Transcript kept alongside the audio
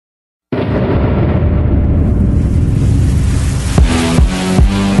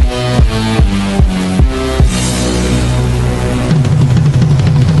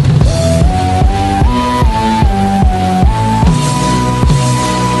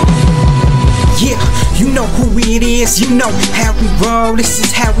who it is, you know how we roll. This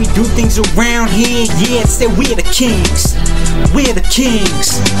is how we do things around here. Yeah, say we're the kings. We're the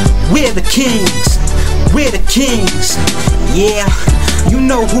kings. We're the kings. We're the kings. Yeah, you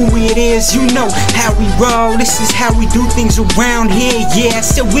know who it is, you know how we roll. This is how we do things around here. Yeah,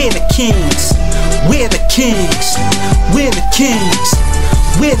 say we're the kings. We're the kings. We're the kings.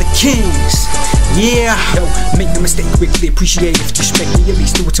 We're the kings. Yeah, yo, make no mistake, greatly appreciate it. If you respect me, at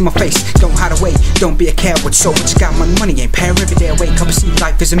least do it to my face. Don't hide away, don't be a coward. So what you got, money ain't power. Every day away, come see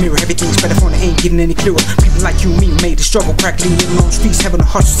life is a mirror. Everything's better for it ain't getting any clearer. People like you and me made the struggle, practically in on the streets, having a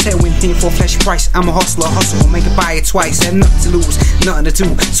hustle, sell anything for a flashy price. I'm a hustler, hustle, make it buy it twice. Have nothing to lose, nothing to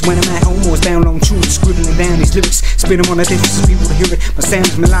do. So when I'm at home, I was down on tunes, scribbling down these lyrics, spit them on the discs for people to hear it. My sound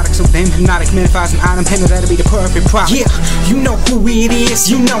is melodic, so damn hypnotic. Magnifies an item, pen, that'll be the perfect product. Yeah, you know who it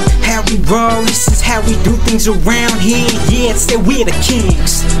is, you know how we roll. This is how we do things around here. Yeah, say we're the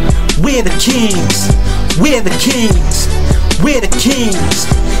kings. We're the kings. We're the kings. We're the kings.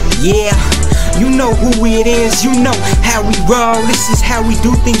 Yeah, you know who it is, you know how we roll. This is how we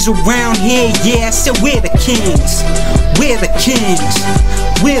do things around here. Yeah, say we're the kings. We're the kings.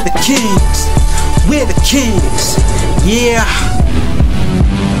 We're the kings. We're the kings. Yeah.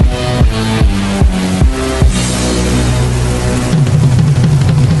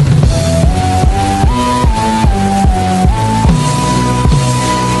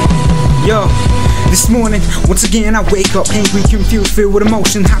 Yo, this morning, once again I wake up angry, confused, filled with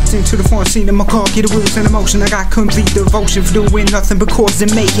emotion. Hopped into the front seat of my car, get the wheels in motion. I got complete devotion for doing nothing but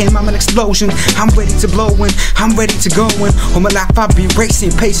causing mayhem. I'm an explosion, I'm ready to blow in, I'm ready to go in. All my life I've been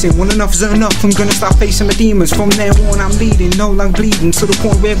racing, pacing. When enough is enough, I'm gonna start facing my demons. From now on I'm leading, no longer bleeding, to the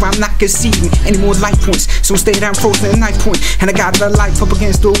point where I'm not conceding any more life points. So stay down frozen at knife point, and I got the life up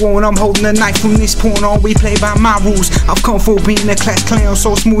against the wall, and I'm holding the knife from this point on. We play by my rules. I've come for being a class clown,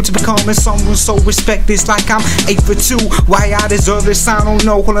 so smooth to becoming someone so respect this like I'm 8 for 2. Why I deserve this, I don't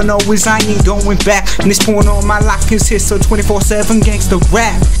know. All I know is I ain't going back. From this point on, my life consists of 24/7 gangsta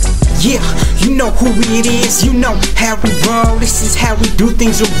rap. Yeah, you know who it is, you know how we roll. This is how we do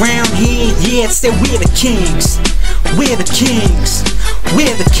things around here. Yeah, say we're the kings. We're the kings.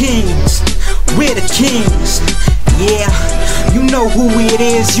 We're the kings. We're the kings. Yeah, you know who it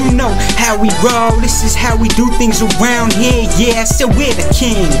is, you know how we roll. This is how we do things around here. Yeah, say we're the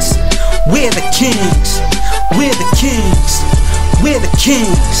kings. We're the kings. We're the kings. We're the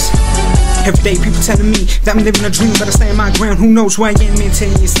kings. Every day people telling me that I'm living a dream, but I stand my ground. Who knows who I am in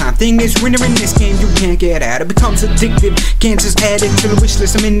 10 years time. Thing is, winner in this game, you can't get out. It becomes addictive, can't just add it to the wish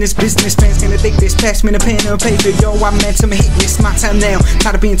list. I'm in this business, fans can addict this. Pass me the pen and paper, yo, I'm meant to hit this. My time now,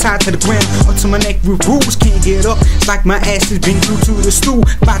 tired of being tied to the ground, or to my neck with rules, can't get up. It's like my ass has been through to the stool.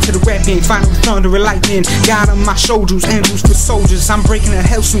 Back to the rap game, final thunder and lightning. God on my shoulders, angels for soldiers. I'm breaking the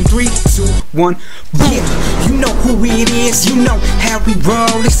house in 3, 2, 1. Yeah, you know who it is, you know how we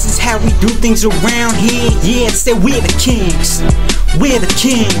roll. This is how we do things around here. Yeah, say we're the kings. We're the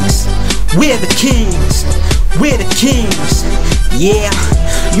kings. We're the kings. We're the kings. Yeah,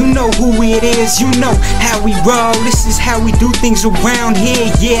 you know who it is, you know how we roll. This is how we do things around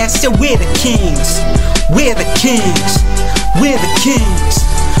here. Yeah, say we're the kings. We're the kings. We're the kings.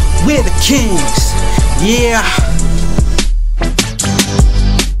 We're the kings. Yeah.